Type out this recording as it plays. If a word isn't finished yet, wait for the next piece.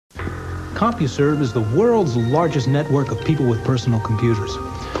Compuserve is the world's largest network of people with personal computers.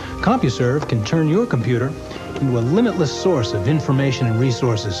 Compuserve can turn your computer into a limitless source of information and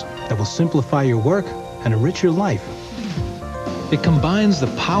resources that will simplify your work and enrich your life. It combines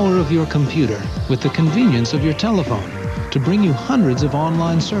the power of your computer with the convenience of your telephone to bring you hundreds of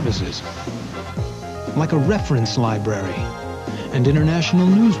online services, like a reference library and international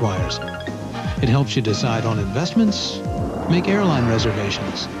news wires. It helps you decide on investments, make airline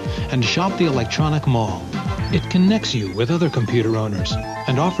reservations, and shop the electronic mall. It connects you with other computer owners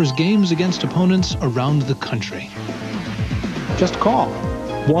and offers games against opponents around the country. Just call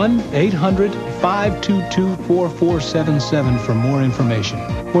 1-800-522-4477 for more information,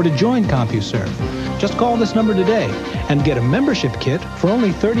 or to join Compuserve. Just call this number today and get a membership kit for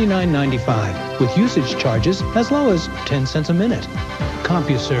only $39.95 with usage charges as low as 10 cents a minute.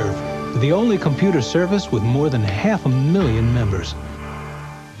 Compuserve, the only computer service with more than 500,000 members.